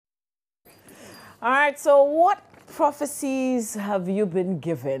All right, so what prophecies have you been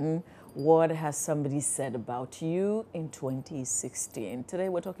given? What has somebody said about you in 2016? Today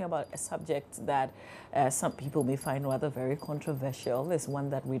we're talking about a subject that some people may find rather very controversial. It's one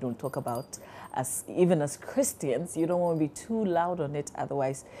that we don't talk about even as Christians. You don't want to be too loud on it,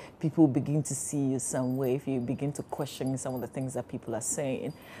 otherwise people begin to see you some way if you begin to question some of the things that people are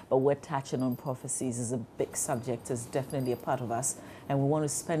saying. But we're touching on prophecies. Is a big subject. It's definitely a part of us, and we want to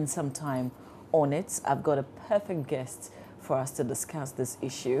spend some time on it. I've got a perfect guest for us to discuss this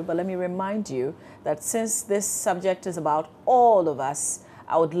issue. But let me remind you that since this subject is about all of us,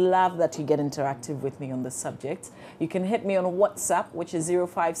 I would love that you get interactive with me on the subject. You can hit me on WhatsApp, which is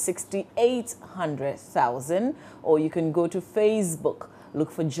 0560-800,000, or you can go to Facebook, look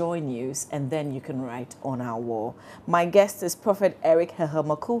for Joy News, and then you can write on our wall. My guest is Prophet Eric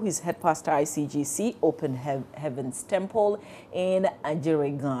Hehemaku. He's head pastor ICGC, Open Heavens Temple in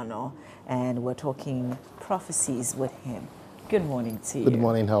Ajiregano. And we're talking prophecies with him. Good morning to you. Good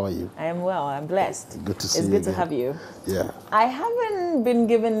morning, how are you? I am well, I'm blessed. Good to see you. It's good to have you. Yeah. I haven't been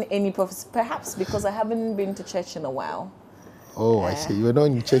given any prophecy, perhaps because I haven't been to church in a while. Oh, I see. You were not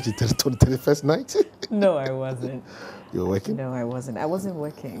in church until the 31st night? No, I wasn't. You were working? No, I wasn't. I wasn't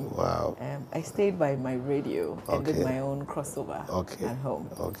working. Wow. I stayed by my radio and did my own crossover at home.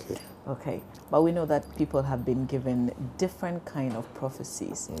 Okay. But we know that people have been given different kind of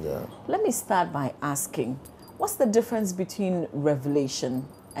prophecies. Yeah. Let me start by asking, what's the difference between revelation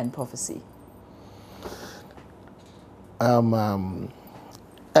and prophecy?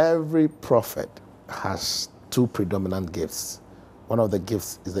 Every prophet has two predominant gifts. One of the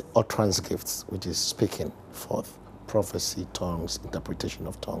gifts is the utterance gifts, which is speaking forth, prophecy, tongues, interpretation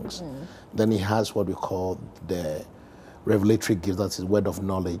of tongues. Then he has what we call the revelatory gift, that is word of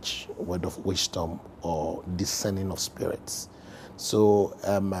knowledge, word of wisdom, or discerning of spirits. So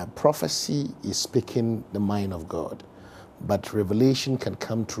prophecy is speaking the mind of God, but revelation can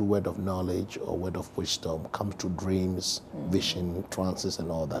come through word of knowledge or word of wisdom, come through dreams, vision, trances,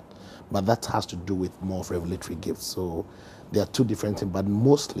 and all that. But that has to do with more of revelatory gifts. So there are two different things, but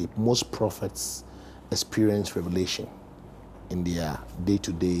most prophets experience revelation in their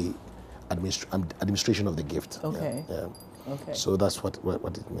day-to-day administration of the gift. Okay. Yeah. Okay. So that's what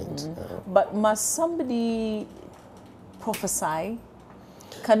it means. But must somebody prophesy?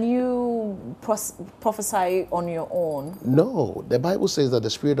 Can you prophesy on your own? No, the Bible says that the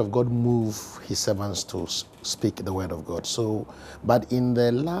Spirit of God moves his servants to speak the word of God. So, but in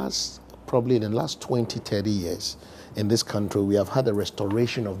the last 20, 30 years in this country, we have had a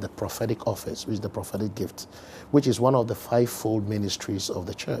restoration of the prophetic office, which is the prophetic gift, which is one of the fivefold ministries of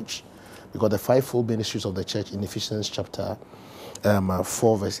the church. Because the fivefold ministries of the church in Ephesians chapter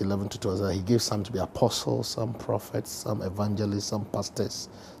 4 verse 11 to 12, he gives some to be apostles, some prophets, some evangelists, some pastors,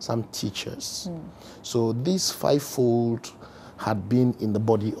 some teachers. So these fivefold had been in the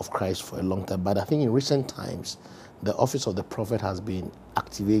body of Christ for a long time, but I think in recent times the office of the prophet has been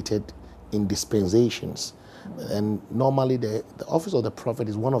activated in dispensations, and normally the office of the prophet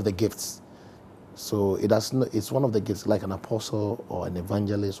is one of the gifts. So it's one of the gifts, like an apostle or an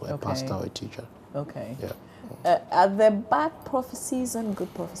evangelist or a pastor or a teacher. Okay. Yeah. Are there bad prophecies and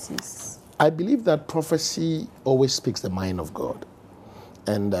good prophecies? I believe that prophecy always speaks the mind of God,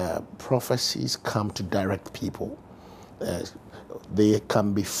 and prophecies come to direct people. They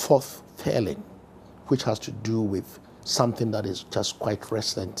can be forth-telling, which has to do with something that is just quite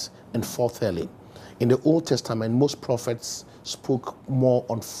recent, and forth-telling. In the Old Testament, most prophets spoke more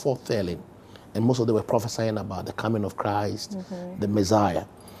on forth-telling, and most of them were prophesying about the coming of Christ, the Messiah.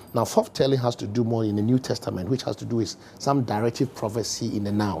 Now, forth-telling has to do more in the New Testament, which has to do with some directive prophecy in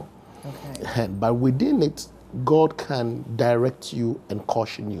the now. Okay. But within it, God can direct you and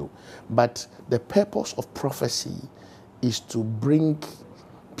caution you. But the purpose of prophecy is to bring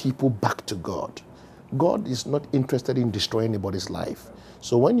people back to God. God is not interested in destroying anybody's life.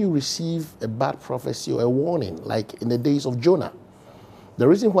 So when you receive a bad prophecy or a warning, like in the days of Jonah, the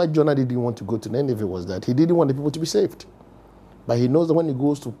reason why Jonah didn't want to go to Nineveh was that he didn't want the people to be saved. But he knows that when he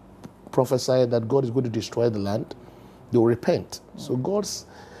goes to prophesy that God is going to destroy the land, they will repent. So God's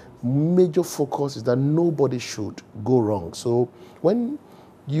major focus is that nobody should go wrong. So when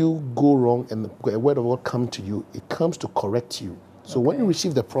you go wrong and a word of God comes to you, it comes to correct you. So when you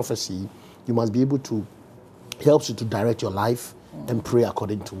receive the prophecy, you must be able to help you to direct your life and pray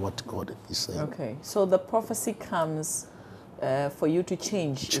according to what God is saying. Okay, so the prophecy comes for you to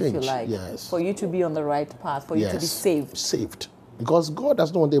change, if you like. Yes. For you to be on the right path, for you to be saved. Saved. Because God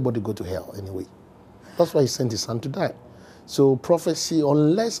does not want anybody to go to hell anyway. That's why he sent his son to die. So prophecy,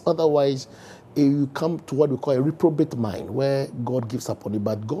 unless otherwise you come to what we call a reprobate mind, where God gives up on you,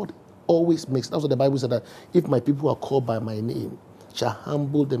 but God always makes, that's what the Bible said, that if my people are called by my name, shall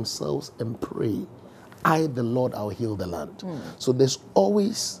humble themselves and pray, I, the Lord, I'll heal the land. So there's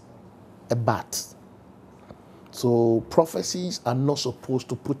always a but. So prophecies are not supposed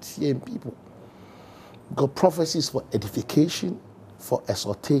to put fear in people. Because prophecies for edification, for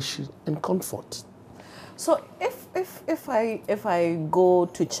exhortation, and comfort. So if I go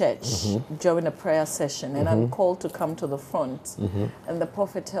to church during a prayer session and I'm called to come to the front, and the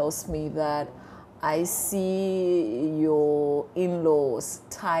prophet tells me that I see your in-laws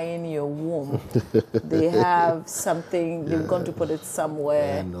tying your womb. They have something, they've gone to put it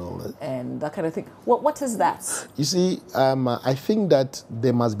somewhere, and that kind of thing. What is that? You see, I think that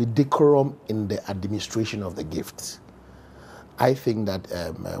there must be decorum in the administration of the gift. I think that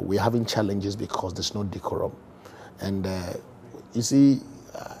we're having challenges because there's no decorum. And you see,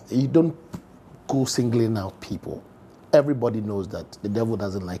 you don't go singling out people. Everybody knows that the devil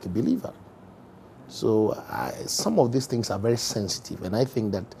doesn't like a believer. So some of these things are very sensitive, and I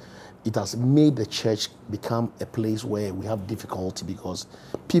think that it has made the church become a place where we have difficulty because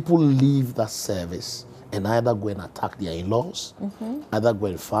people leave that service and either go and attack their in-laws, either go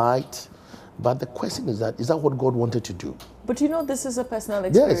and fight. But the question is that what God wanted to do? But you know, this is a personal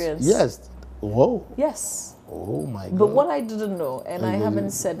experience. Yes. Whoa. Yes. Oh my God. But what I didn't know, and I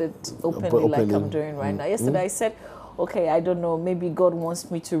haven't said it openly like I'm doing right now. Yesterday I said, okay, I don't know, maybe God wants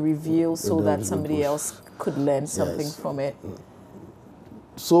me to reveal so that somebody else could learn something from it.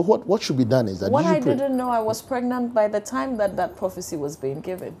 So what should be done is that what I didn't know, I was pregnant by the time that prophecy was being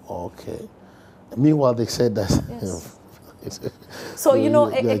given. Okay. Meanwhile, they said that. Yes. So, you know,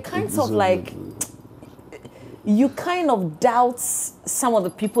 it kind of like, you kind of doubt some of the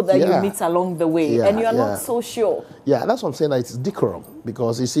people that you meet along the way, and you are not so sure. Yeah, that's what I'm saying, that it's decorum.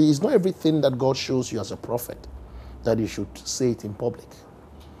 Because, you see, it's not everything that God shows you as a prophet that you should say it in public.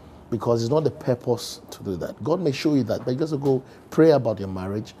 Because it's not the purpose to do that. God may show you that, but you just go pray about your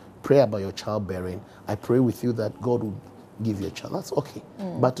marriage, pray about your childbearing. I pray with you that God will give you a child. That's okay.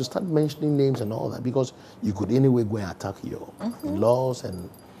 But to start mentioning names and all that, because you could anyway go and attack your in-laws,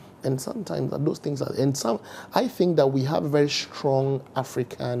 and sometimes those things are, and some, I think that we have a very strong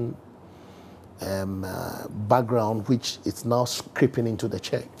African background, which is now creeping into the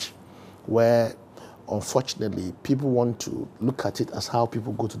church, where unfortunately people want to look at it as how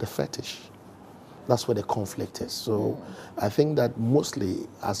people go to the fetish. That's where the conflict is. So I think that mostly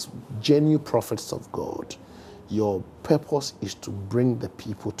as genuine prophets of God, your purpose is to bring the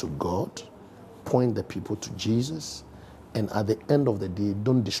people to God, point the people to Jesus, and at the end of the day,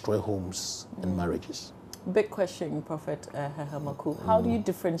 don't destroy homes and marriages. Big question, Prophet Hehemaku. How do you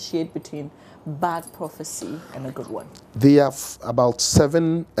differentiate between bad prophecy and a good one? There are about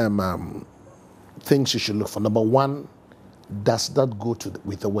 7 things you should look for. Number 1, does that go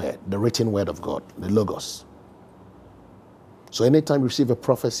with the word, the written word of God, the Logos? So anytime you receive a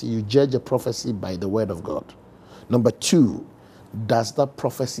prophecy, you judge a prophecy by the word of God. Number 2, does that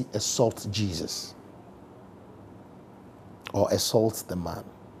prophecy assault Jesus or assault the man?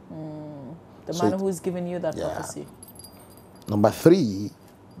 The man who is giving you that prophecy. Number 3,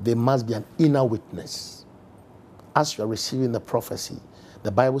 there must be an inner witness. As you are receiving the prophecy,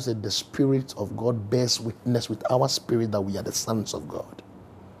 the Bible said the Spirit of God bears witness with our spirit that we are the sons of God.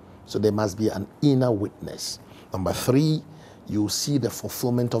 So there must be an inner witness. Number 3, you see the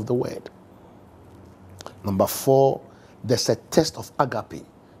fulfillment of the word. Number 4, there's a test of agape.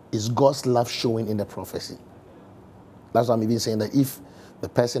 Is God's love showing in the prophecy? That's why I'm even saying that if the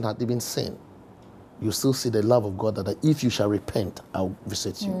person had even sinned, you still see the love of God, that if you shall repent, I'll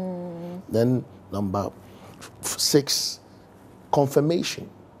visit you. Then number 6, confirmation.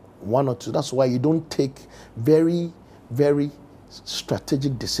 1 or 2. That's why you don't take very, very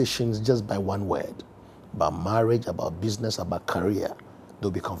strategic decisions just by one word. About marriage, about business, about career. They'll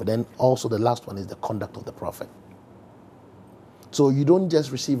be confident. Also, the last one is the conduct of the prophet. So you don't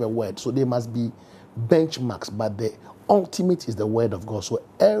just receive a word. So there must be benchmarks, but the ultimate is the word of God. So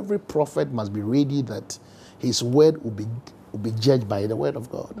every prophet must be ready that his word will be judged by the word of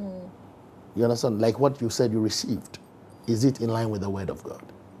God. You understand? Like what you said you received. Is it in line with the word of God?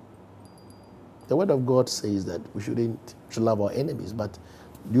 The word of God says that we should love our enemies, but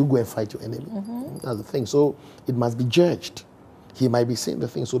you go and fight your enemy. That's the thing. So it must be judged. He might be saying the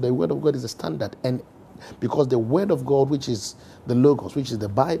thing. So the word of God is the standard. And because the word of God, which is the Logos, which is the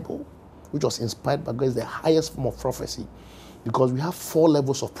Bible, which was inspired by God, is the highest form of prophecy. Because we have 4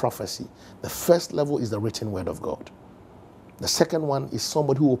 levels of prophecy. The first level is the written word of God. The second one is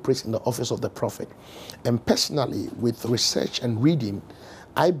somebody who operates in the office of the prophet. And personally, with research and reading,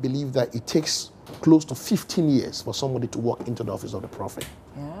 I believe that it takes close to 15 years for somebody to walk into the office of the prophet.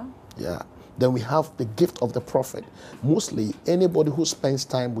 Yeah. Yeah. Then we have the gift of the prophet. Mostly anybody who spends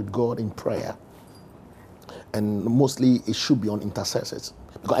time with God in prayer, and mostly it should be on intercessors.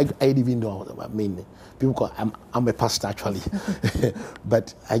 Because I didn't even know what I mean. People call I'm a pastor actually,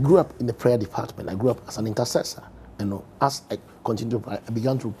 but I grew up in the prayer department. I grew up as an intercessor. You know, as I continued to pray, I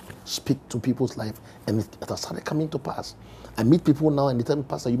began to speak to people's life, and it has started coming to pass. I meet people now and they tell me,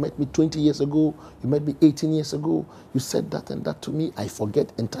 Pastor, you met me 20 years ago, you met me 18 years ago, you said that and that to me. I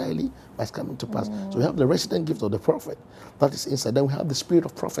forget entirely, but it's coming to pass. So we have the resident gift of the prophet. That is inside. Then we have the spirit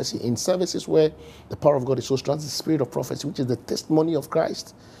of prophecy. In services where the power of God is so strong, the spirit of prophecy, which is the testimony of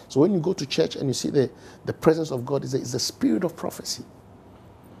Christ. So when you go to church and you see the presence of God, is the spirit of prophecy.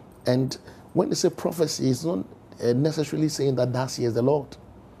 And when they say prophecy, it's not necessarily saying that thus says the Lord.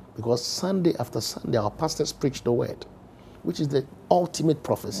 Because Sunday after Sunday, our pastors preach the word, which is the ultimate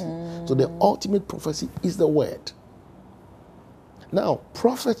prophecy. So the ultimate prophecy is the word. Now,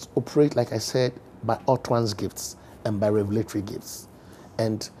 prophets operate, like I said, by utterance gifts and by revelatory gifts.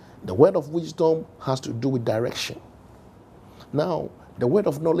 And the word of wisdom has to do with direction. Now, the word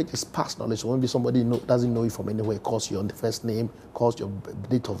of knowledge is past knowledge. So when somebody doesn't know you from anywhere, calls you on the first name, calls your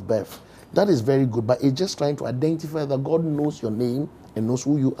date of birth. That is very good, but it's just trying to identify that God knows your name and knows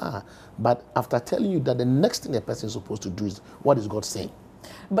who you are. But after telling you that, the next thing a person is supposed to do is, what is God saying?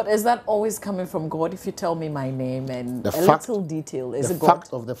 But is that always coming from God? If you tell me my name and little detail, is it God?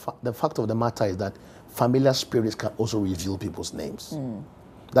 The fact of the matter is that familiar spirits can also reveal people's names.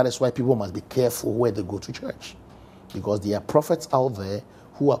 That is why people must be careful where they go to church. Because there are prophets out there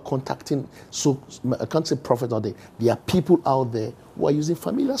who are contacting, so I can't say prophets out there, there are people out there who are using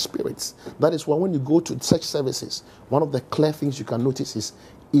familiar spirits. That is why when you go to church services, one of the clear things you can notice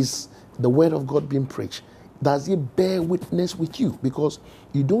is the word of God being preached. Does it bear witness with you? Because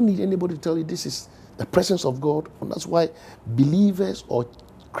you don't need anybody to tell you this is the presence of God. And that's why believers or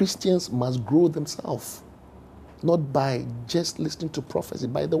Christians must grow themselves. Not by just listening to prophecy,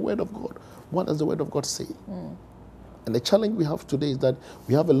 by the word of God. What does the word of God say? And the challenge we have today is that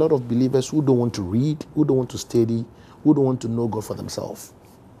we have a lot of believers who don't want to read, who don't want to study, who don't want to know God for themselves.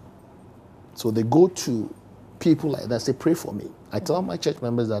 So they go to people like that, say, pray for me. I tell my church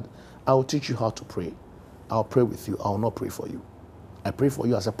members that I will teach you how to pray. I'll pray with you. I will not pray for you. I pray for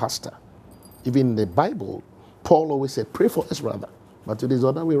you as a pastor. Even in the Bible, Paul always said, pray for us rather. But today is the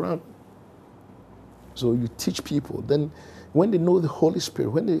other way around. So you teach people. Then when they know the Holy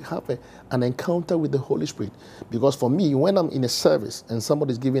Spirit, when they have an encounter with the Holy Spirit, because for me, when I'm in a service and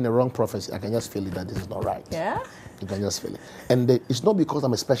somebody's giving a wrong prophecy, I can just feel it that this is not right. Yeah? You can just feel it. And it's not because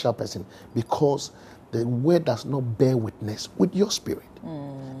I'm a special person, because the word does not bear witness with your spirit,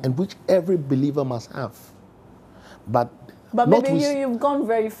 and which every believer must have. But maybe you've gone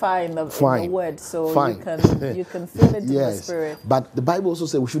very far in the word, so you can feel it in the spirit. But the Bible also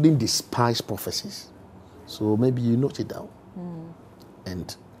says we shouldn't despise prophecies. So maybe you note it down.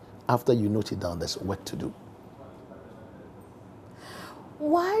 And after you note it down, there's work to do.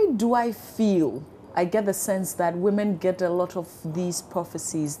 Why do I get the sense that women get a lot of these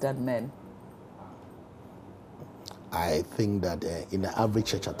prophecies than men? I think that in the average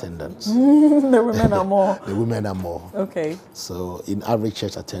church attendance, the women are more. The women are more. Okay. So in average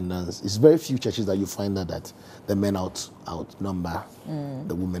church attendance, it's very few churches that you find that the men outnumber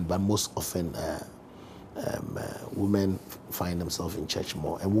the women, but most often women find themselves in church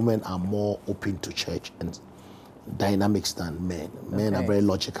more, and women are more open to church and dynamics than men. Men are very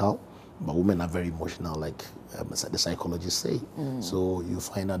logical, but women are very emotional, like the psychologists say. So you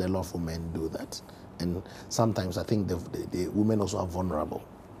find that a lot of women do that. And sometimes I think the women also are vulnerable.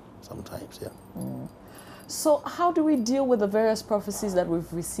 Sometimes, yeah. So how do we deal with the various prophecies that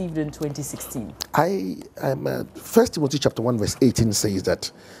we've received in 2016? 1 Timothy chapter 1 verse 18 says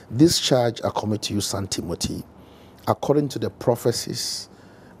that this charge I commit to you, son Timothy, according to the prophecies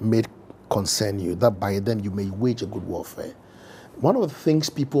made concern you, that by them you may wage a good warfare. One of the things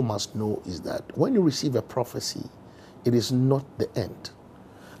people must know is that when you receive a prophecy, it is not the end.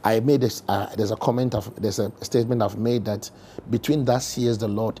 I made this, there's a statement I've made that between thus says the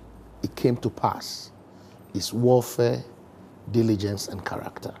Lord, it came to pass, is warfare, diligence, and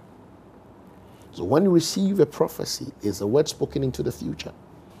character. So when you receive a prophecy, it's a word spoken into the future.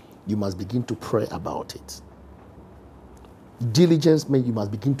 You must begin to pray about it. Diligence means you must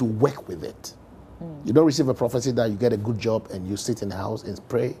begin to work with it. You don't receive a prophecy that you get a good job and you sit in the house and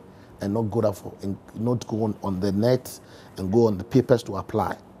pray and not go on the net and go on the papers to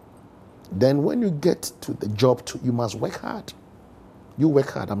apply. Then when you get to the job, you must work hard. You work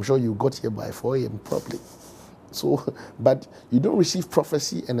hard. I'm sure you got here by 4 a.m. probably. So, but you don't receive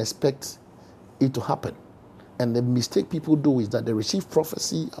prophecy and expect it to happen. And the mistake people do is that they receive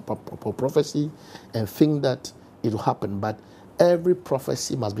prophecy upon prophecy and think that it will happen. But every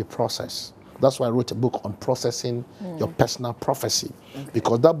prophecy must be processed. That's why I wrote a book on processing your personal prophecy. Okay.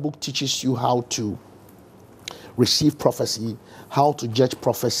 Because that book teaches you how to receive prophecy, how to judge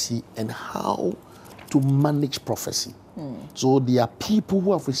prophecy, and how to manage prophecy. So there are people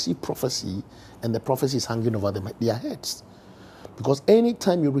who have received prophecy and the prophecy is hanging over their heads. Because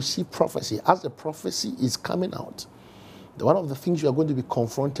anytime you receive prophecy, as the prophecy is coming out, one of the things you are going to be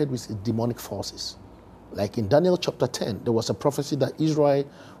confronted with is demonic forces. Like in Daniel chapter 10, there was a prophecy that Israel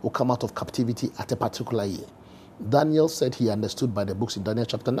will come out of captivity at a particular year. Daniel said he understood by the books in Daniel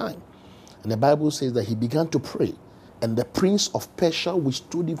chapter 9. And the Bible says that he began to pray, and the prince of Persia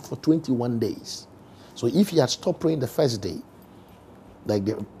withstood him for 21 days. So if he had stopped praying the first day, like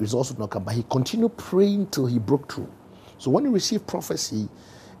the results would not come, but he continued praying till he broke through. So when you receive prophecy,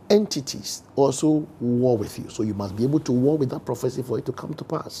 entities also war with you. So you must be able to war with that prophecy for it to come to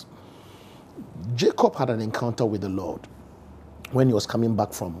pass. Jacob had an encounter with the Lord when he was coming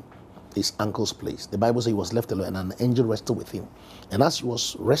back from his uncle's place. The Bible says he was left alone and an angel wrestled with him. And as he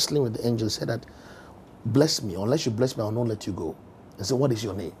was wrestling with the angel, he said that, bless me. Unless you bless me, I will not let you go. And said, what is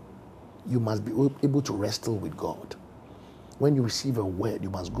your name? You must be able to wrestle with God. When you receive a word, you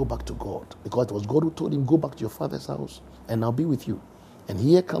must go back to God. Because it was God who told him, go back to your father's house and I'll be with you. And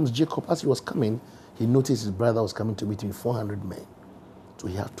here comes Jacob. As he was coming, he noticed his brother was coming to meet him with 400 men. So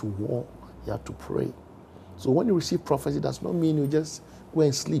he had to war. He had to pray. So when you receive prophecy, it does not mean you just go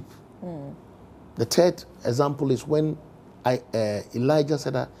and sleep. The third example is when Elijah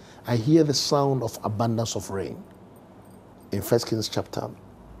said that I hear the sound of abundance of rain in 1 Kings chapter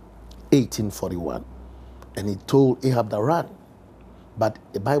 18:41. And he told Ahab to run. But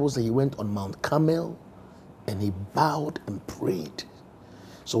the Bible says he went on Mount Carmel and he bowed and prayed.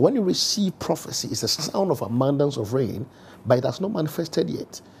 So when you receive prophecy, it's a sound of abundance of rain, but it has not manifested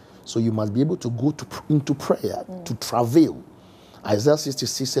yet. So you must be able to go into prayer, to travail. Isaiah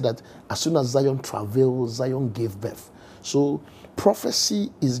 66 said that as soon as Zion travailed, Zion gave birth. So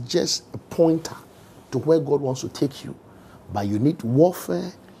prophecy is just a pointer to where God wants to take you. But you need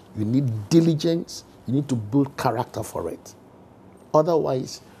warfare, you need diligence, you need to build character for it.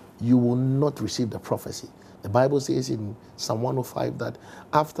 Otherwise, you will not receive the prophecy. The Bible says in Psalm 105 that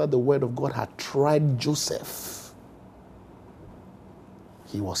after the word of God had tried Joseph,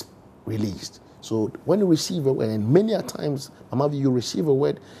 he was released. So when you receive a word, and many a times, Mama, you receive a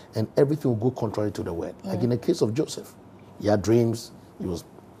word and everything will go contrary to the word. Like in the case of Joseph, he had dreams, he was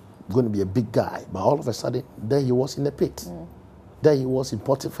going to be a big guy, but all of a sudden, there he was in the pit. There he was in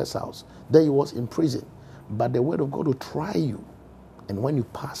Potiphar's house. There he was in prison. But the word of God will try you, and when you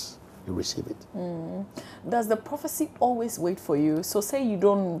pass, you receive it. Does the prophecy always wait for you? So say you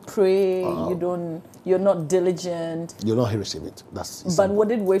don't pray, you're not diligent. You'll not receive it. But would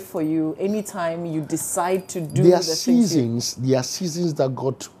it wait for you anytime you decide to do there are the seasons? There are seasons that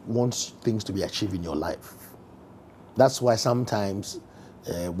God wants things to be achieved in your life. That's why sometimes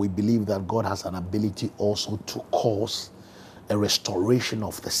we believe that God has an ability also to cause a restoration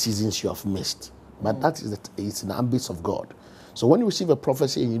of the seasons you have missed. But that is it's in the ambits of God. So when you receive a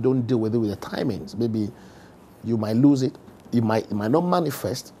prophecy and you don't deal with it with the timings, maybe you might lose it. It might not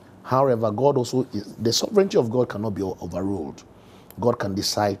manifest. However, God also the sovereignty of God cannot be overruled. God can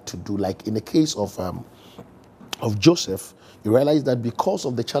decide to do, like in the case of Joseph. You realize that because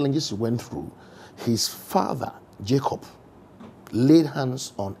of the challenges he went through, his father Jacob laid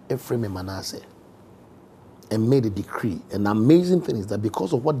hands on Ephraim and Manasseh and made a decree. And the amazing thing is that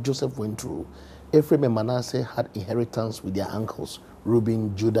because of what Joseph went through, Ephraim and Manasseh had inheritance with their uncles,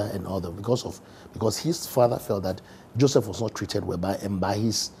 Reuben, Judah, and others, because his father felt that Joseph was not treated well, and by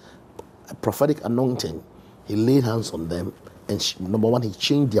his prophetic anointing, he laid hands on them, and number one, he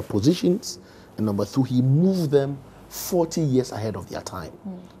changed their positions, and number two, he moved them 40 years ahead of their time.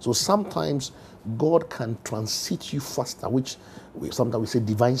 So sometimes God can transit you faster, which sometimes we say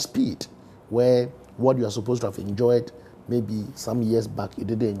divine speed, where what you are supposed to have enjoyed maybe some years back you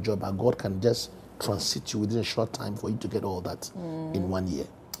didn't enjoy, but God can just transit you within a short time for you to get all that in 1 year.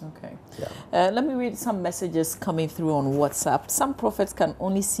 Okay. Yeah. Let me read some messages coming through on WhatsApp. Some prophets can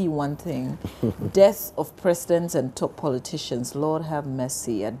only see one thing: death of presidents and top politicians. Lord have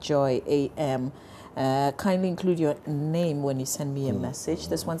mercy. At Joy AM. Kindly include your name when you send me a message.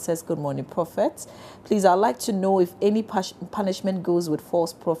 This one says, good morning, prophets. Please, I'd like to know if any punishment goes with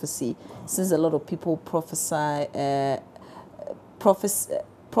false prophecy, since a lot of people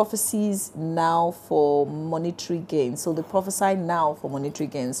prophecies now for monetary gains. So they prophesy now for monetary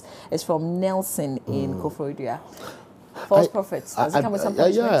gains. It's from Nelson in Koforidua. false prophets? Does it come with some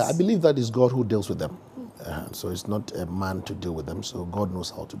punishments? Yeah, I believe that is God who deals with them. So it's not a man to deal with them. So God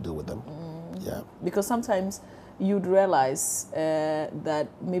knows how to deal with them. Yeah. Because sometimes you'd realize that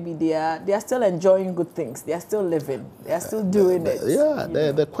maybe they are still enjoying good things. They are still living. They are still doing it.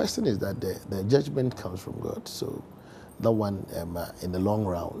 Yeah. The question is that the judgment comes from God. So that one, in the long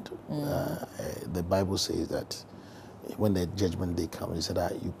round, the Bible says that when the judgment day comes, he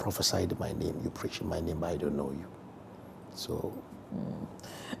said, you prophesied in my name, you preached in my name, but I don't know you. So...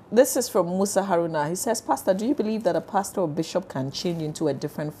 This is from Musa Haruna. He says, Pastor, do you believe that a pastor or bishop can change into a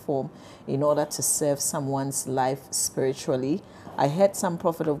different form in order to serve someone's life spiritually? I heard some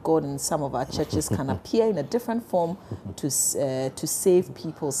prophet of God in some of our churches can appear in a different form to save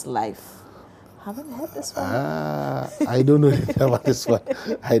people's life. Haven't heard this one. I don't know anything about this one.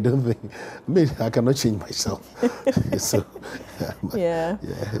 I don't think. Maybe I cannot change myself. So, yeah.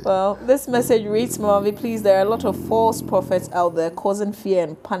 Well, this message reads, Marvi, please, there are a lot of false prophets out there causing fear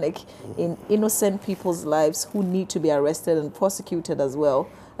and panic in innocent people's lives who need to be arrested and prosecuted as well.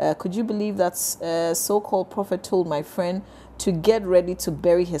 Could you believe that so-called prophet told my friend to get ready to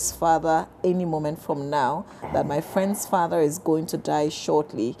bury his father any moment from now, that my friend's father is going to die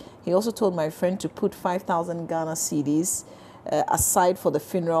shortly? He also told my friend to put 5,000 Ghana cedis aside for the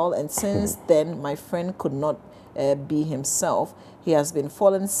funeral, and since then my friend could not be himself. He has been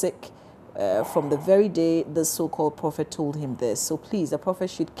fallen sick from the very day the so-called prophet told him this. So please, the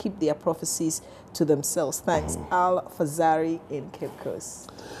prophet should keep their prophecies to themselves. Thanks. Al Fazari in Cape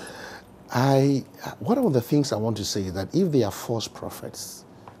Coast. One of the things I want to say is that if they are false prophets,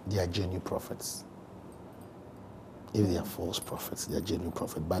 they are genuine prophets. If they are false prophets, they are genuine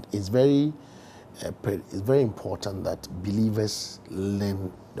prophets. But it's very important that believers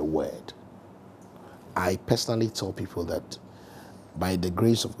learn the word. I personally tell people that by the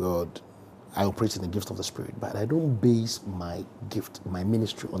grace of God, I operate in the gift of the Spirit, but I don't base my gift, my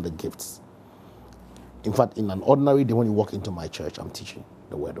ministry on the gifts. In fact, in an ordinary day when you walk into my church, I'm teaching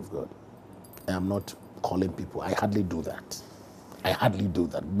the word of God. I'm not calling people. I hardly do that.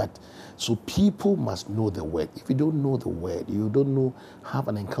 But so people must know the word. If you don't know the word, you don't have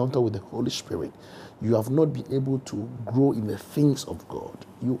an encounter with the Holy Spirit, you have not been able to grow in the things of God.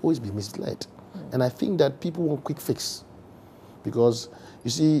 You always be misled. And I think that people want quick fix. Because, you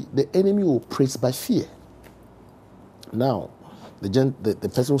see, the enemy operates by fear. Now, the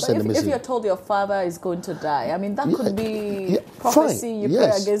person who said the message... If you're told your father is going to die, I mean, that could be prophecy, you pray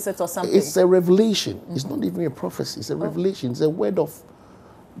against it or something. It's a revelation. It's not even a prophecy. It's a revelation. It's a word of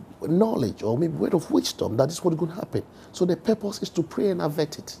knowledge or maybe word of wisdom. That is what's going to happen. So the purpose is to pray and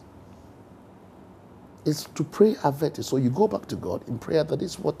avert it. It's to pray, avert it. So you go back to God in prayer. That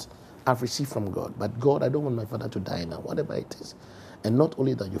is what I've received from God. But God, I don't want my father to die now, whatever it is. And not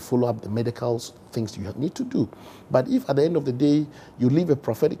only that, you follow up the medical things you need to do. But if at the end of the day, you leave a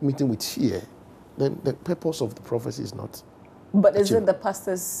prophetic meeting with fear, then the purpose of the prophecy is not. But is it the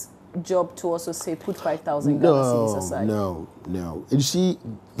pastor's job to also say, put 5,000 Ghana cedis aside? No. You see,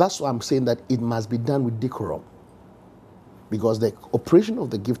 that's why I'm saying that it must be done with decorum. Because the operation of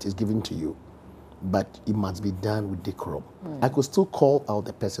the gift is given to you, but it must be done with decorum. I could still call out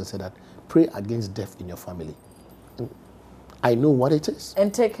the person and say that, pray against death in your family. I know what it is.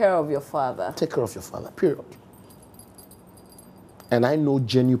 And take care of your father. Take care of your father, period. And I know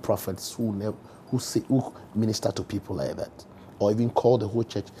genuine prophets who minister to people like that. Or even call the whole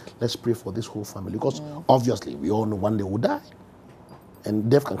church, let's pray for this whole family. Because obviously, we all know one day we'll die. And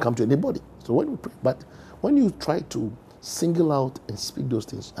death can come to anybody. So when we pray, but when you try to single out and speak those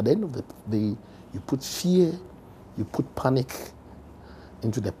things, at the end of the day, you put fear, you put panic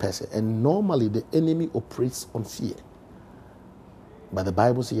into the person. And normally, the enemy operates on fear. But the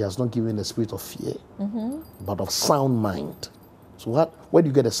Bible says he has not given the spirit of fear, but of sound mind. So where do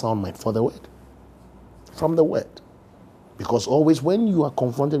you get a sound mind? For the word. From the word. Because always when you are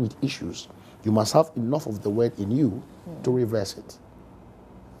confronted with issues, you must have enough of the word in you to reverse it.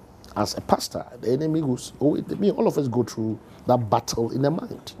 As a pastor, the enemy goes, all of us go through that battle in the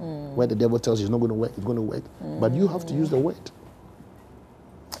mind, where the devil tells you it's not going to work, it's going to work. But you have to use the word.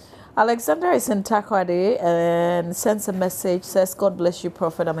 Alexander is in Takoradi and sends a message, says, God bless you,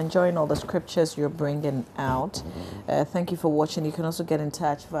 Prophet. I'm enjoying all the scriptures you're bringing out. Thank you for watching. You can also get in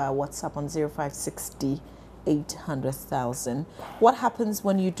touch via WhatsApp on 0560 800,000. What happens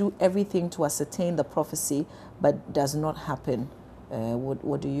when you do everything to ascertain the prophecy but does not happen?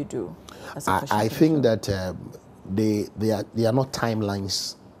 What do you do? I think that they are not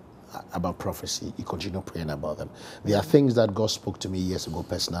timelines about prophecy. You continue praying about them. There are things that God spoke to me years ago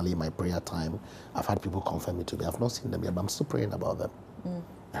personally in my prayer time. I've had people confirm it to me. I've not seen them yet, but I'm still praying about them.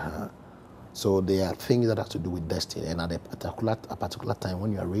 So there are things that have to do with destiny, and at a particular time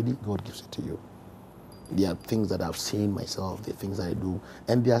when you are ready, God gives it to you. There are things that I've seen myself, there are things that I do,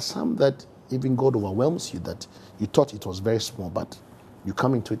 and there are some that even God overwhelms you, that you thought it was very small, but you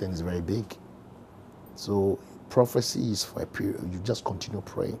come into it and it's very big. So prophecy is for a period. You just continue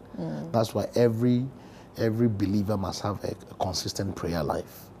praying. That's why every believer must have a consistent prayer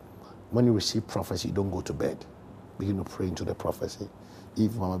life. When you receive prophecy, you don't go to bed. Begin to pray into the prophecy.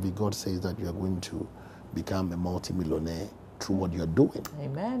 If maybe God says that you are going to become a multi-millionaire through what you are doing,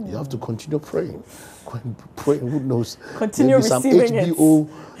 Amen. you have to continue praying. Praying, who knows? Continue Maybe some receiving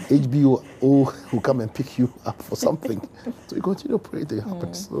HBO will come and pick you up for something. So you continue praying till it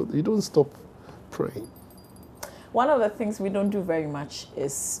happens. So you don't stop praying. One of the things we don't do very much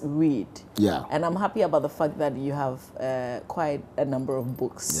is read. Yeah. And I'm happy about the fact that you have quite a number of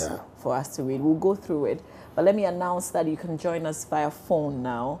books for us to read. We'll go through it. But let me announce that you can join us via phone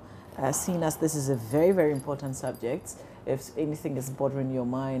now, seeing as this is a very, very important subject. If anything is bothering your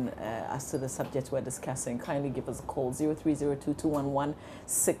mind as to the subject we're discussing, kindly give us a call, 0302-211-6910,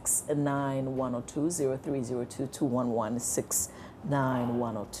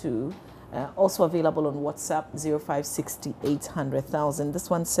 0302-211-6910. Also available on WhatsApp, 0560-800,000. This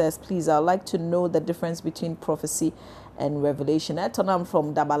one says, please, I'd like to know the difference between prophecy and revelation. Etonam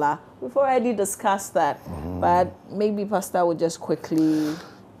from Dabala. We've already discussed that, but maybe Pastor would just quickly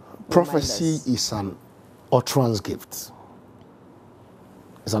Prophecy is an utterance gift.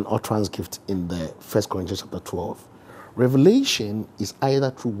 It's an utterance gift in the 1 Corinthians chapter 12. Revelation is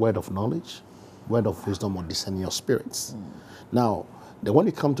either through word of knowledge, word of wisdom, or discerning your spirits. Now, when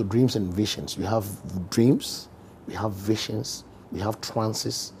you come to dreams and visions, we have dreams, we have visions, we have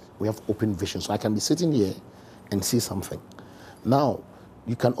trances, we have open visions. So I can be sitting here and see something. Now,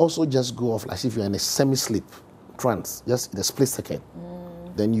 you can also just go off as if you're in a semi-sleep trance, just in a split second.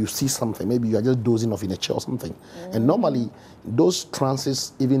 Then you see something. Maybe you are just dozing off in a chair or something. And normally, those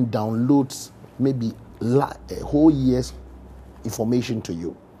trances even downloads maybe a whole year's information to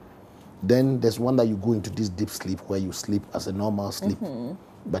you. Then there's one that you go into this deep sleep where you sleep as a normal sleep,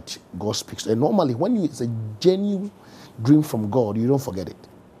 but God speaks. And normally, when it's a genuine dream from God, you don't forget it.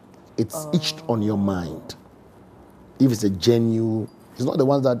 It's etched on your mind. If it's a genuine, it's not the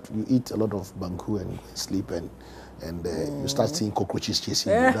ones that you eat a lot of banku and sleep and you start seeing cockroaches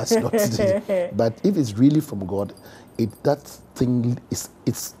chasing you. That's not it. But if it's really from God, that thing is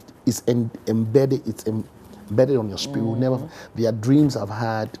embedded. It's embedded on your spirit. There are dreams I've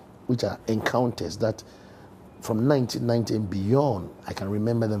had, which are encounters that from 1990 and beyond, I can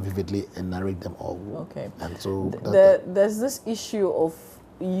remember them vividly and narrate them all. Okay. And so there's this issue of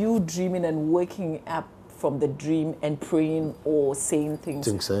you dreaming and waking up from the dream and praying or saying things.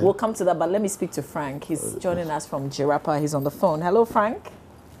 We'll come to that, but let me speak to Frank. He's joining us from Jirapa. He's on the phone. Hello, Frank.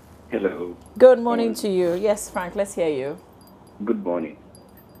 Hello. Good morning to you. Yes, Frank, let's hear you. Good morning.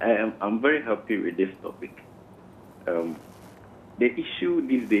 I'm very happy with this topic. The issue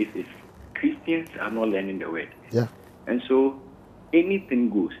these days is Christians are not learning the word. Yeah. And so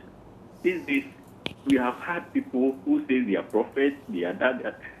anything goes. These days, we have had people who say they are prophets, they are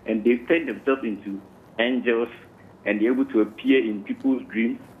that, and they turn themselves into angels, and they're able to appear in people's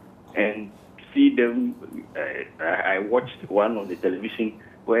dreams and see them. I watched one on the television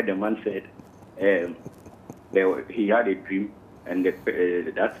where the man said he had a dream, and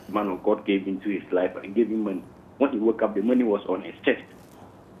that man of God gave into his life and gave him money. When he woke up, the money was on his chest.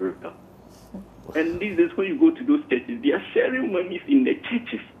 And these days, when you go to those churches, they are sharing monies in the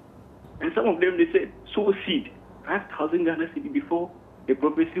churches. And some of them, they said, sow seed, 5,000 Ghana cedi before the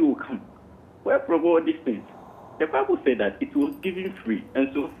prophecy will come. Where from all these things? The Bible said that it was given free,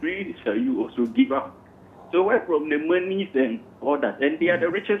 and so free shall you also give up. So where from the monies and all that? And they are the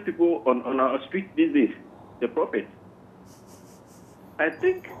richest people on our street these days, the prophets. I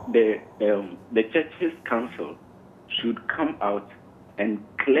think the church's council should come out and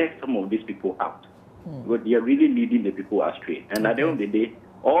clear some of these people out. Because they are really leading the people astray. And at the end of the day,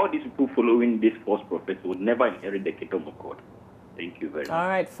 all these people following these false prophets will never inherit the kingdom of God. Thank you very much. All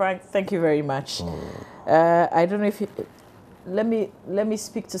right, Frank, thank you very much. I don't know if you... Let me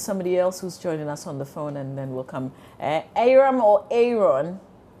speak to somebody else who's joining us on the phone, and then we'll come. Aram or Aaron?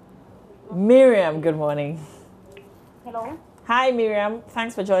 Miriam, good morning. Hello. Hi, Miriam.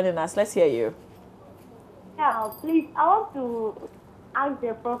 Thanks for joining us. Let's hear you. Yeah, please, I want to ask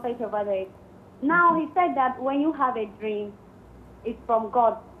the prophet about it. Now, he said that when you have a dream, it's from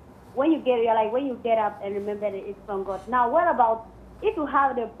God. When you get up and remember that it's from God. Now, what about if you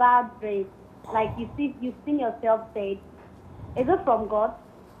have the bad dream, like you've seen yourself dead? Is it from God?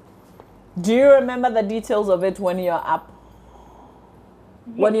 Do you remember the details of it when you're up?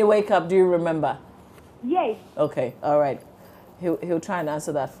 When you wake up, do you remember? Yes. Okay, all right. He'll try and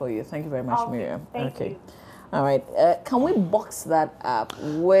answer that for you. Thank you very much, Okay, Miriam. thank Okay. you. All right. Can we box that up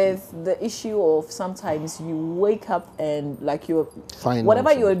with the issue of sometimes you wake up and like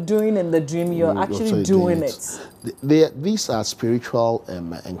whatever you're doing in the dream, you're actually doing it. These are spiritual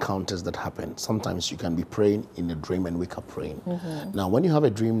encounters that happen. Sometimes you can be praying in a dream and wake up praying. Now, when you have a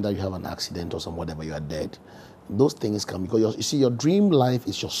dream that you have an accident or some whatever, you are dead, those things come because you see, your dream life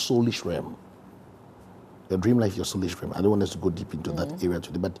is your soulish realm. Your dream life, your soulish realm. I don't want us to go deep into that area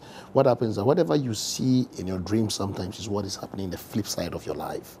today, but what happens is that whatever you see in your dream sometimes is what is happening in the flip side of your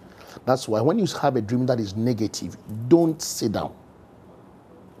life. That's why when you have a dream that is negative, don't sit down.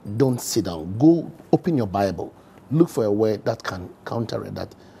 Don't sit down. Go open your Bible. Look for a word that can counter it.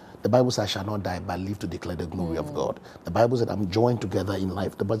 That the Bible says, I shall not die, but live to declare the glory of God. The Bible said, I'm joined together in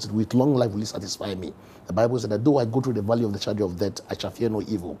life. The Bible said, with long life will you satisfy me. The Bible said that though I go through the valley of the shadow of death, I shall fear no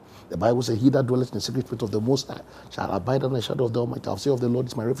evil. The Bible said, he that dwelleth in the secret place of the Most High shall abide under the shadow of the Almighty. I'll say of the Lord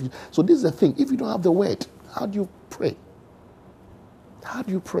is my refuge. So this is the thing. If you don't have the word, how do you pray? How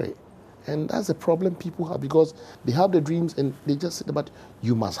do you pray? And that's the problem people have, because they have the dreams and they just say, but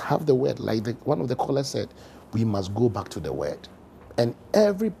you must have the word. Like one of the callers said, we must go back to the word. And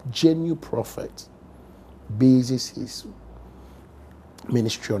every genuine prophet bases his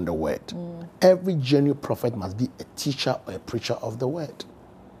ministry on the word. Every genuine prophet must be a teacher or a preacher of the word.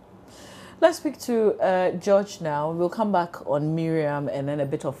 Let's speak to George now. We'll come back on Miriam and then a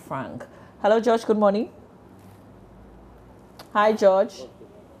bit of Frank. Hello, George. Good morning. Hi, George.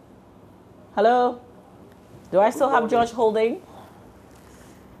 Hello. Do I still have George holding?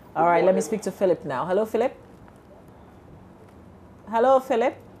 All right, let me speak to Philip now. Hello, Philip. Hello,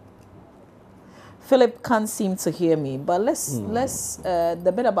 Philip. Philip can't seem to hear me, but let's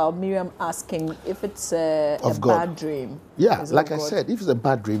the bit about Miriam asking if it's a bad dream. Yeah, like I said, if it's a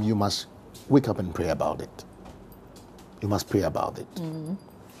bad dream, you must wake up and pray about it. You must pray about it.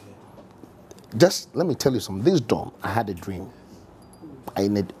 Just let me tell you something. This dawn, I had a dream.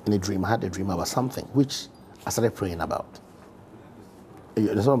 In a dream, I had a dream about something which I started praying about. You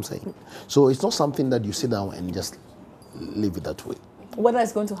understand what I'm saying? So it's not something that you sit down and just leave it that way. Whether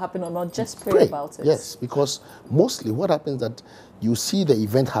it's going to happen or not, just pray about it. Yes, because mostly what happens that you see the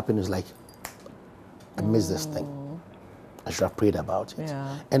event happen is like, I missed this thing. I should have prayed about it.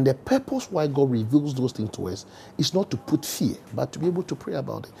 Yeah. And the purpose why God reveals those things to us is not to put fear, but to be able to pray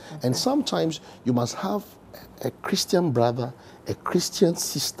about it. Okay. And sometimes you must have a Christian brother, a Christian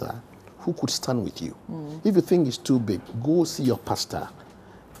sister who could stand with you. If you think it's too big, go see your pastor.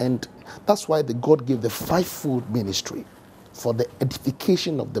 And that's why God gave the fivefold ministry for the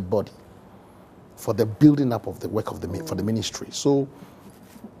edification of the body, for the building up of the work of for the ministry. So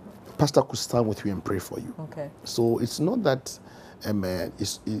pastor could stand with you and pray for you. Okay. So it's not that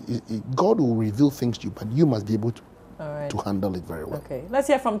God will reveal things to you, but you must be able to, to handle it very well. Okay. Let's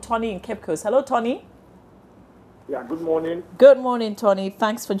hear from Tony in Cape Coast. Hello, Tony. Yeah, good morning. Good morning, Tony.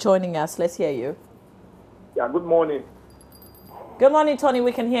 Thanks for joining us. Let's hear you. Yeah, good morning. Good morning, Tony.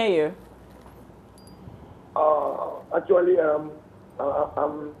 We can hear you. Actually,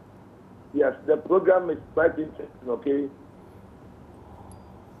 yes, the program is quite interesting, okay?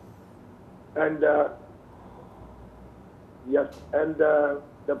 And, yes, and the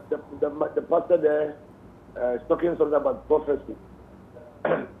pastor there is talking something about prophecy.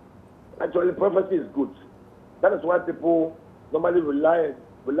 Actually, prophecy is good. That is why people normally rely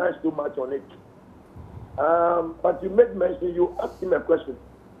too much on it. But you made mention, you asked him a question,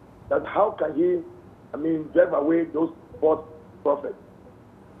 that how can he, drive away those false prophets?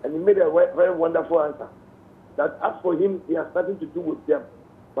 And he made a very wonderful answer. That as for him, he has nothing to do with them,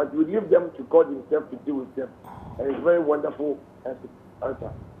 but you leave them to God himself to deal with them. And it's very wonderful answer.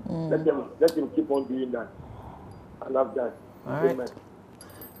 Let him keep on doing that. I love that. All right. Amen.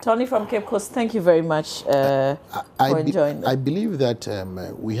 Tony from Cape Coast, thank you very much for enjoying that. I believe that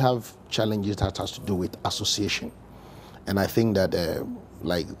we have challenges that has to do with association. And I think that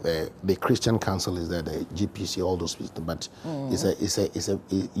the Christian Council is there, the GPC, all those people, but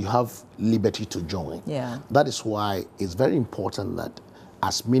you have liberty to join. Yeah. That is why it's very important that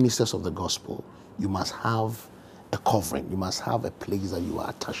as ministers of the gospel, you must have a covering. You must have a place that you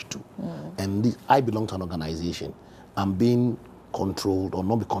are attached to. And I belong to an organization. I'm being controlled, or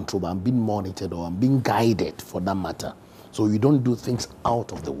not be controlled, but I'm being monitored, or I'm being guided for that matter. So you don't do things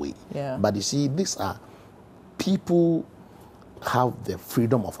out of the way. Yeah. But you see, these are people have the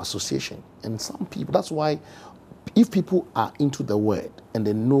freedom of association. And some people, that's why if people are into the word and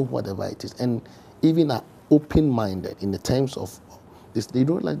they know whatever it is, and even are open-minded in the terms of this, they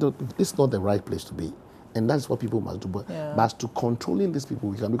don't like, this is not the right place to be. And that's what people must do. But, Yeah. but as to controlling these people,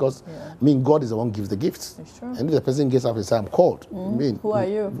 we can, because I mean, God is the one who gives the gifts. It's true. And if the person gets up and says, I'm called, I mean, Who are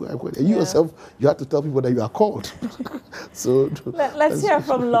you? You yourself, you have to tell people that you are called. So Let's hear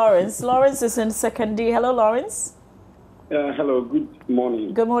from Lawrence. Lawrence is in second D. Hello, Lawrence. Hello, good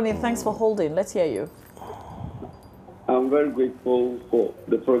morning. Good morning. Thanks for holding. Let's hear you. I'm very grateful for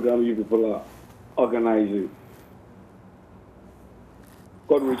the program you people are organizing.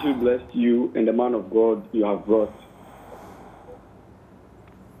 God richly bless you and the man of God you have brought.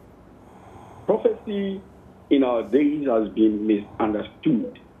 Prophecy in our days has been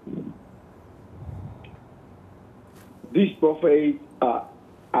misunderstood. These prophets are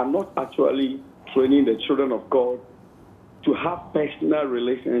not actually training the children of God to have personal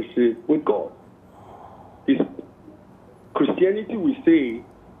relationship with God. Christianity, we say,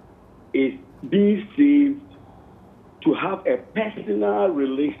 is being saved to have a personal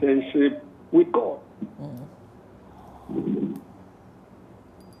relationship with God.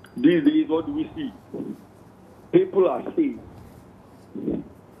 These days, what do we see? People are saved,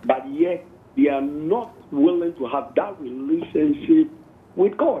 but yet they are not willing to have that relationship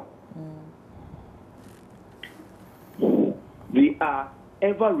with God. They are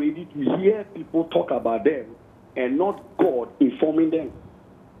ever ready to hear people talk about them and not God informing them.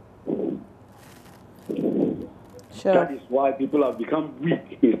 Sure. That is why people have become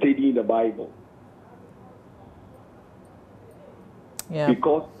weak in studying the Bible. Yeah.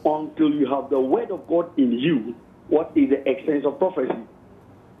 Because until you have the word of God in you, what is the essence of prophecy?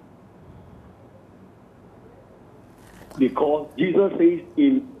 Because Jesus says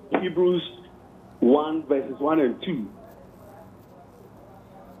in Hebrews 1 verses 1 and 2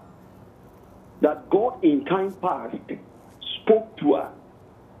 that God in time past spoke to us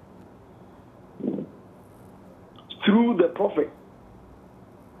through the prophet.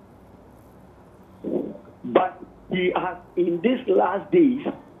 But he has in these last days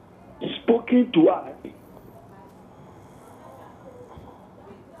spoken to us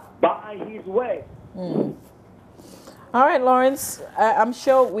by his word. All right, Lawrence. I'm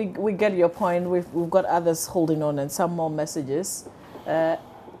sure we get your point. We've got others holding on and some more messages.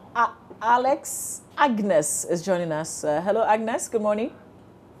 Agnes is joining us. Hello, Agnes. Good morning.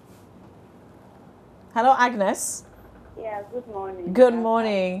 Hello, Agnes. Yeah, good morning. Good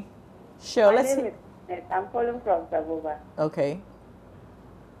morning. Sure. My name is Agnes. I'm calling from Sabuba. Okay.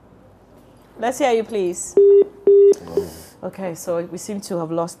 Let's hear you, please. Okay, so we seem to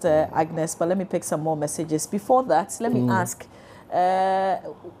have lost Agnes, but let me pick some more messages. Before that, let me ask,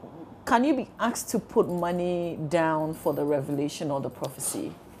 can you be asked to put money down for the revelation or the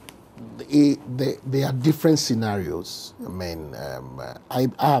prophecy? There are different scenarios. I mean, I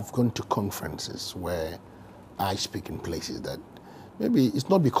have gone to conferences where I speak in places that maybe it's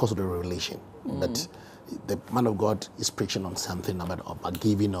not because of the revelation, but the man of God is preaching on something about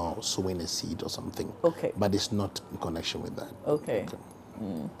giving or sowing a seed or something. Okay. But it's not in connection with that. Okay.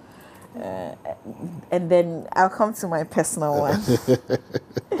 And then I'll come to my personal one.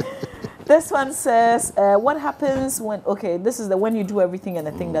 This one says, what happens when, okay, this is when you do everything and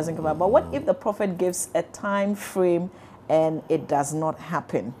the thing doesn't come out. But what if the prophet gives a time frame and it does not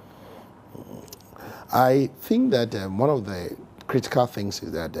happen? I think that one of the critical things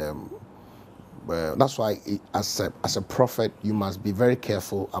is that that's why as a prophet, you must be very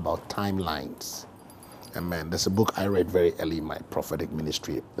careful about timelines. Amen. There's a book I read very early in my prophetic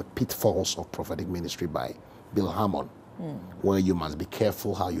ministry, The Pitfalls of Prophetic Ministry by Bill Hammond, where you must be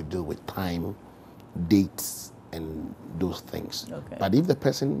careful how you deal with time, dates, and those things. Okay. But if the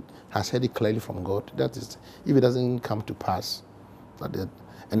person has heard it clearly from God, that is, if it doesn't come to pass,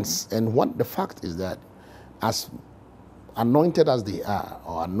 and what the fact is that as anointed as they are,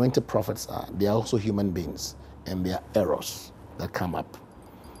 or anointed prophets are, they are also human beings, and there are errors that come up.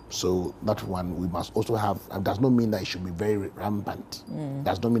 So that one we must also have. Does not mean that it should be very rampant.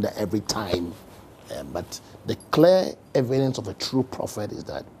 Does not mean that every time. But the clear evidence of a true prophet is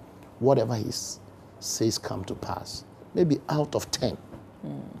that whatever he says come to pass. Maybe out of 10,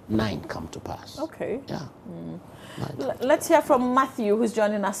 9 come to pass. Okay. Yeah. Let's hear from Matthew, who's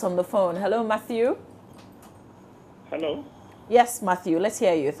joining us on the phone. Hello, Matthew. Hello. Yes, Matthew. Let's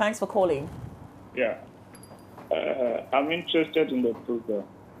hear you. Thanks for calling. Yeah. I'm interested in the program,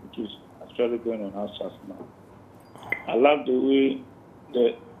 which is actually going on outside now. I love the way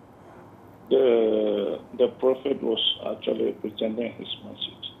the prophet was actually presenting his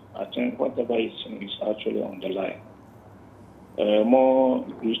message. I think whatever he's saying is actually on the line. More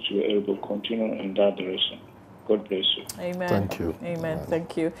used to be able to continue in that direction. God bless you. Amen. Thank you. Amen.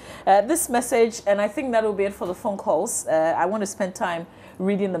 Thank you. This message, and I think that will be it for the phone calls. I want to spend time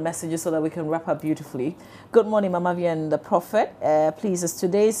reading the messages so that we can wrap up beautifully. Good morning, Mama V and the prophet. Please, as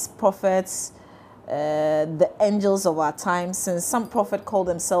today's prophets, the angels of our time, since some prophet call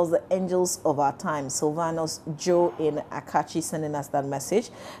themselves the angels of our time. Silvanos Joe in Akachi sending us that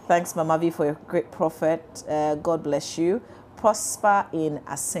message. Thanks, Mama V, for your great prophet. God bless you. Prosper in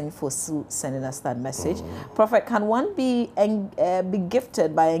Asinfosu sending us that message. Prophet, can one be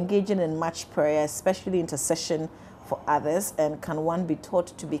gifted by engaging in much prayer, especially intercession for others? And can one be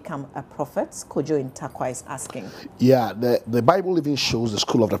taught to become a prophet? Kojo in Takwa is asking. Yeah, the Bible even shows the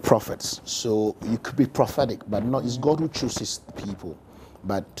school of the prophets. So you could be prophetic, but not. It's God who chooses people,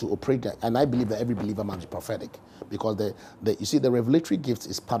 but to operate that. And I believe that every believer must be prophetic, because you see, the revelatory gifts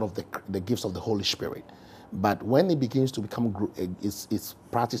is part of the gifts of the Holy Spirit. But when it begins to become it's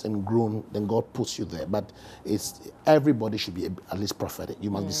practiced and grown, then God puts you there. But everybody should be at least prophetic. You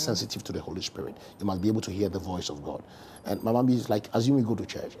must be sensitive to the Holy Spirit. You must be able to hear the voice of God. And my mom is like, assume you go to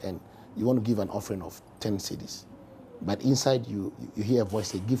church and you want to give an offering of 10 cedis, but inside you hear a voice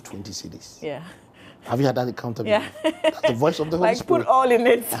say, give 20 cedis. Yeah. Have you had that encounter? Yeah. That's the voice of the Holy Like Spirit. put all in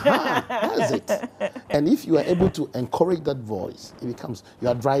it. That's it. And if you are able to encourage that voice, it becomes, you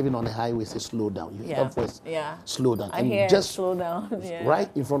are driving on a highway, say slow down. You hear that voice, slow down. I hear just slow down. Yeah.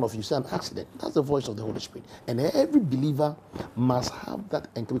 Right in front of you, say an accident. That's the voice of the Holy Spirit. And every believer must have that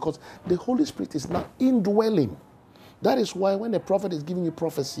encouragement, because the Holy Spirit is not indwelling. That is why when a prophet is giving you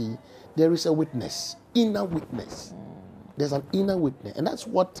prophecy, there is a witness, inner witness. There's an inner witness. And that's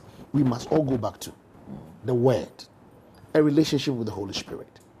what we must all go back to. The Word, a relationship with the Holy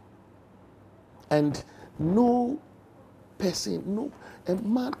Spirit. And no person, a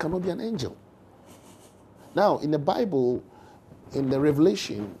man cannot be an angel. Now, in the Bible, in the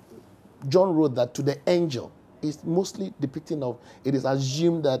Revelation, John wrote that to the angel. It's mostly depicting of, it is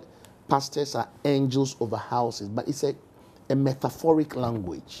assumed that pastors are angels over houses, but it's a metaphoric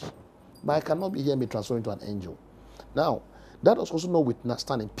language. But I cannot be here and be transformed into an angel. Now, that is also not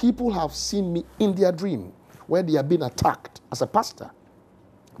withstanding. People have seen me in their dream where they are being attacked as a pastor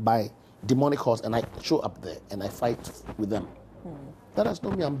by demonic horse, and I show up there and I fight with them. That does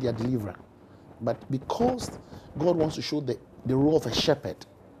not mean I'm their deliverer. But because God wants to show the role of a shepherd,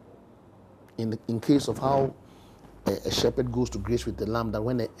 in case of how a shepherd goes to graze with the lamb, that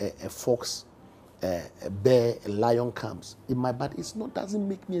when a fox, a bear, a lion comes, but it's not, doesn't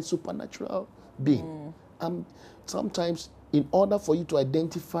make me a supernatural being. Sometimes, in order for you to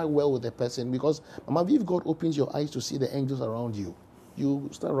identify well with a person, because if God opens your eyes to see the angels around you, you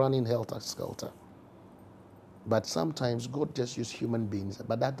start running helter-skelter. But sometimes God just uses human beings,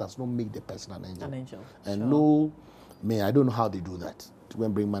 but that does not make the person an angel. An angel. And I don't know how they do that. To go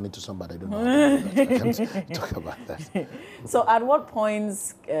and bring money to somebody, I don't know how they do that. I can't talk about that. So at what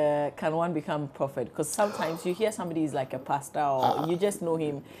points can one become prophet? Because sometimes you hear somebody is like a pastor, or you just know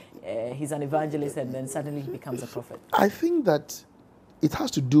him, he's an evangelist, and then suddenly he becomes a prophet. I think that it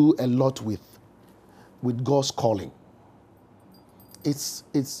has to do a lot with God's calling.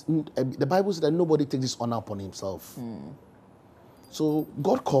 The Bible says that nobody takes this honor upon himself. So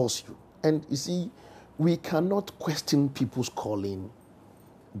God calls you. And you see, we cannot question people's calling.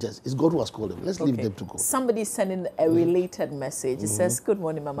 It's God who has called them. Let's leave them to God. Somebody sending a related message. It says, good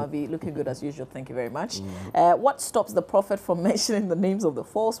morning, Mama V. Looking good as usual. Thank you very much. What stops the prophet from mentioning the names of the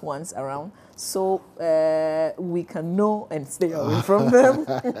false ones around so we can know and stay away from them?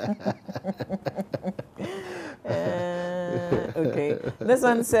 Okay. This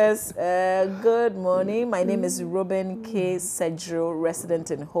one says, good morning. My name is Ruben K. Sedro,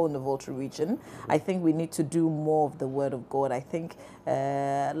 resident in Ho Novolta region. I think we need to do more of the word of God. I think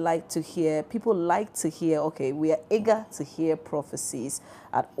people like to hear, we are eager to hear prophecies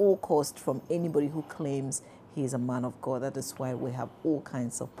at all costs from anybody who claims he is a man of God. That is why we have all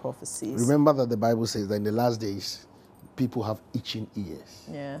kinds of prophecies. Remember that the Bible says that in the last days, people have itching ears.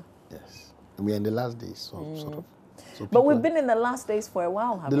 Yeah. Yes. And we are in the last days, sort of. So but we've been in the last days for a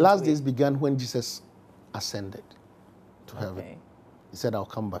while, haven't we? The last days began when Jesus ascended to heaven. He said, I'll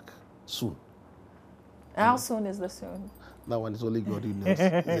come back soon. How soon is the soon? That one is only God who knows.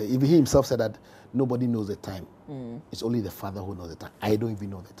 Even he himself said that nobody knows the time. It's only the Father who knows the time. I don't even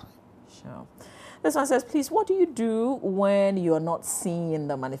know the time. Sure. This one says, please, what do you do when you're not seeing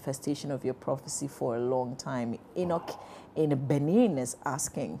the manifestation of your prophecy for a long time? Enoch in Benin is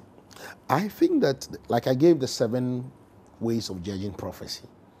asking. I think that, like I gave the 7 ways of judging prophecy,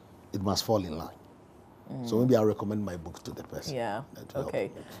 it must fall in line. So maybe I'll recommend my book to the person. Yeah. To help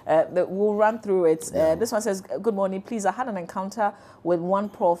Okay. them. We'll run through it. This one says, "Good morning. Please, I had an encounter with one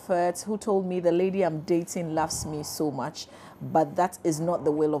prophet who told me the lady I'm dating loves me so much, but that is not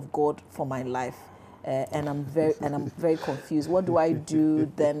the will of God for my life, and I'm very confused. What do I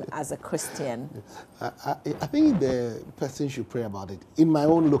do then as a Christian?" I think the person should pray about it. In my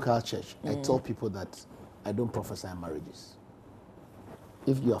own local church, I tell people that I don't prophesy marriages.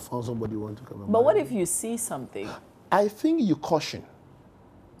 If you have found somebody you want to come and But what marry, if you see something? I think you caution.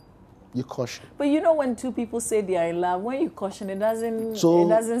 You caution. But you know, when two people say they are in love, when you caution, it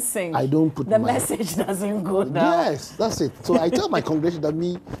doesn't sink. I don't put the my message doesn't go down. Yes, that's it. So I tell my congregation that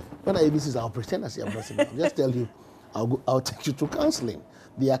when I ABC, I'll pretend as I'm not saying. I'll just tell you, I'll take you to counseling.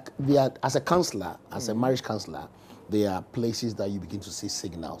 They are as a counselor, as a marriage counselor, there are places that you begin to see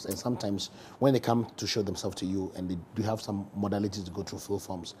signals. And sometimes when they come to show themselves to you and they do have some modalities to go through full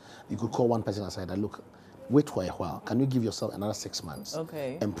forms, you could call one person aside and look, wait for a while. Can you give yourself another 6 months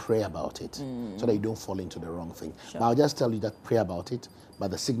and pray about it so that you don't fall into the wrong thing? Sure. But I'll just tell you that pray about it,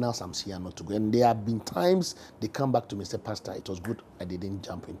 but the signals I'm seeing are not to go. And there have been times they come back to me and say, Pastor, it was good I didn't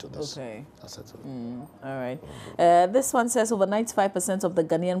jump into this. Okay. That's it. All right. This one says over 95% of the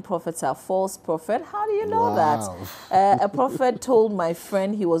Ghanaian prophets are false prophet. How do you know Wow. that? A prophet told my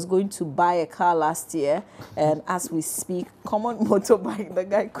friend he was going to buy a car last year, and as we speak, common motorbike the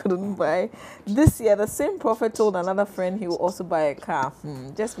guy couldn't buy. This year, the same prophet told another friend he will also buy a car.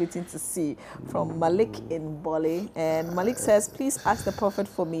 Just waiting to see. From Malik in Bali. And Malik says, please ask the prophet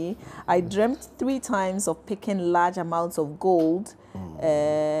for me. I dreamt 3 times of picking large amounts of gold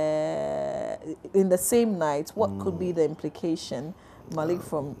in the same night. What could be the implication? Malik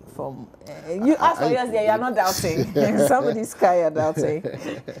from you ask for yours there, you're not doubting. Somebody's car you're doubting.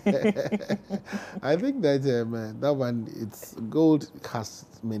 I think that that one, it's gold has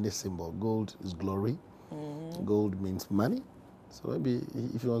many symbols. Gold is glory. Gold means money. So maybe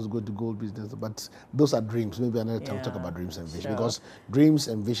if you want to go to gold business, but those are dreams. Maybe another time we'll talk about dreams and visions, because dreams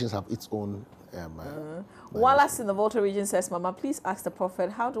and visions have its own. Wallace in the Volta region says, Mama, please ask the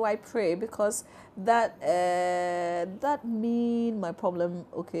prophet, how do I pray? Because that mean my problem,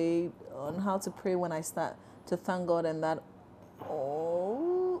 okay, on how to pray when I start to thank God and that.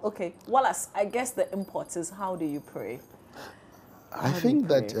 Oh, okay. Wallace, I guess the import is, how do you pray? I think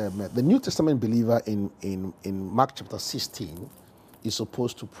that the New Testament believer in Mark chapter 16 is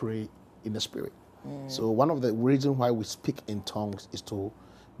supposed to pray in the Spirit. So one of the reasons why we speak in tongues is to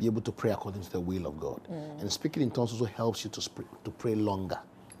be able to pray according to the will of God. And speaking in tongues also helps you to pray longer.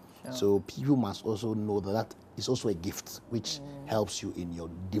 Sure. So people must also know that is also a gift which helps you in your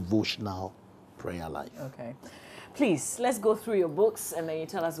devotional prayer life. Okay. Please, let's go through your books and then you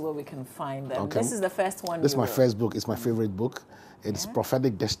tell us where we can find them. Okay. This is the first one. This is my first book. It's my favorite book. It's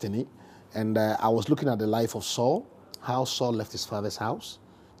Prophetic Destiny. And I was looking at the life of Saul, how Saul left his father's house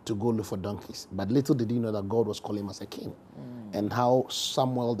to go look for donkeys. But little did he know that God was calling him as a king. And how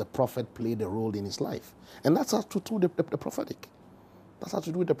Samuel the prophet played a role in his life. And that's how to do the prophetic. That's how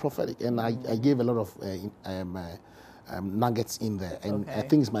to do with the prophetic. And I gave a lot of nuggets in there. And I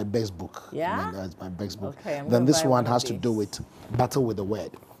think it's my best book. Yeah? It's my best book. Okay, then this one has to do with battle with the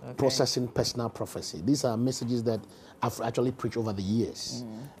word. Processing personal prophecy. These are messages that I've actually preached over the years.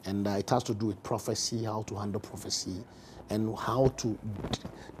 And it has to do with prophecy, how to handle prophecy, and how to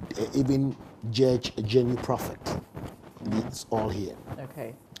even judge a genuine prophet. It's all here.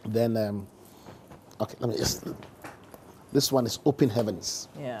 Okay. Then, okay, let me just... This one is Open Heavens.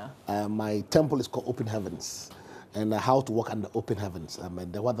 Yeah. My temple is called Open Heavens. And how to walk under open heavens.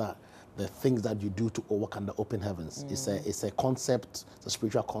 The things that you do to walk under open heavens. It's a concept, it's a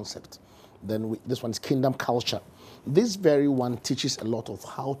spiritual concept. Then this one is Kingdom Culture. This very one teaches a lot of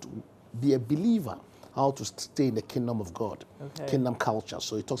how to be a believer, how to stay in the kingdom of God. Kingdom Culture.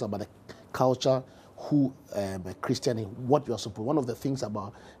 So it talks about the culture, who a Christian, what you are supposed. One of the things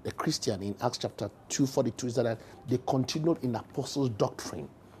about the Christian in Acts chapter 2:42 is that they continued in apostles' doctrine,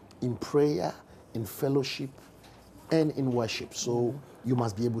 in prayer, in fellowship, and in worship. So you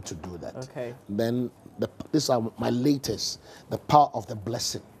must be able to do that. Okay. Then these are my latest, the power of the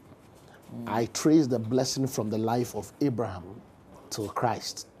blessing. I trace the blessing from the life of Abraham to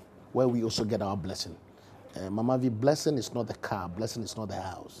Christ, where we also get our blessing. Mama V, blessing is not the car, blessing is not the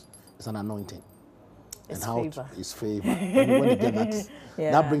house. It's an anointing. It's and favor. It's favor. And when you get that,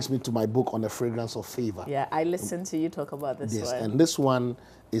 that brings me to my book on the fragrance of favor. Yeah, I listened to you talk about this one. And this one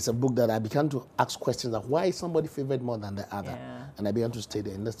is a book that I began to ask questions of why is somebody favored more than the other. Yeah. And I began to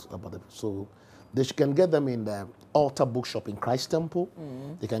study and that's about it. So they can get them in the Altar Bookshop in Christ Temple.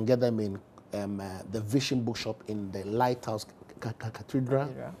 They can get them in the Vision Bookshop in the Lighthouse cathedral.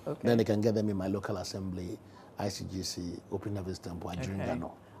 Okay. Then they can get them in my local assembly, ICGC, Open Heavens Temple, at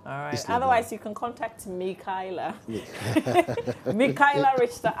Dringano. All right. East Otherwise, Legon. you can contact Mikaela. Mikaela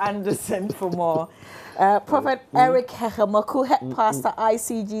Richter Anderson for more. Prophet Eric Hehemaku, head pastor,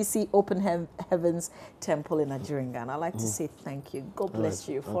 ICGC Open Heavens Temple in Adjuringan. I'd like to say thank you. God bless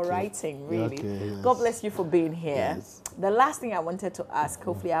you for writing, really. Okay, yes. God bless you for being here. Yes. The last thing I wanted to ask,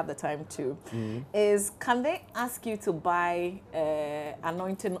 hopefully I have the time to, is can they ask you to buy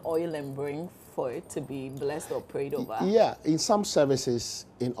anointing oil and bring for it to be blessed or prayed over? Yeah, in some services,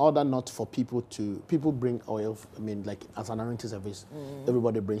 in order not for people bring oil, I mean, like as an anointing service,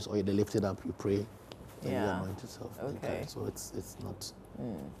 everybody brings oil, they lift it up, you pray, and you anoint yourself. Okay. So it's not,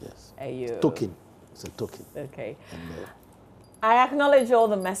 yes. Token. It's a token. Okay. And, I acknowledge all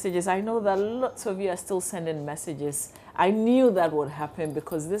the messages. I know that lots of you are still sending messages. I knew that would happen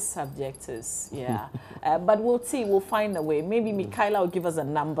because this subject is, but we'll see. We'll find a way. Maybe Mikaela will give us a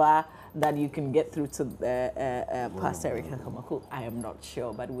number that you can get through to Pastor Eric Hehemaku. I am not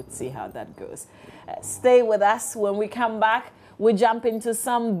sure, but we'll see how that goes. Stay with us. When we come back, we jump into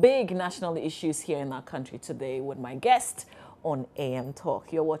some big national issues here in our country today with my guest on AM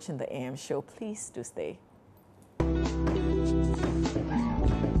Talk. You're watching the AM show. Please do stay.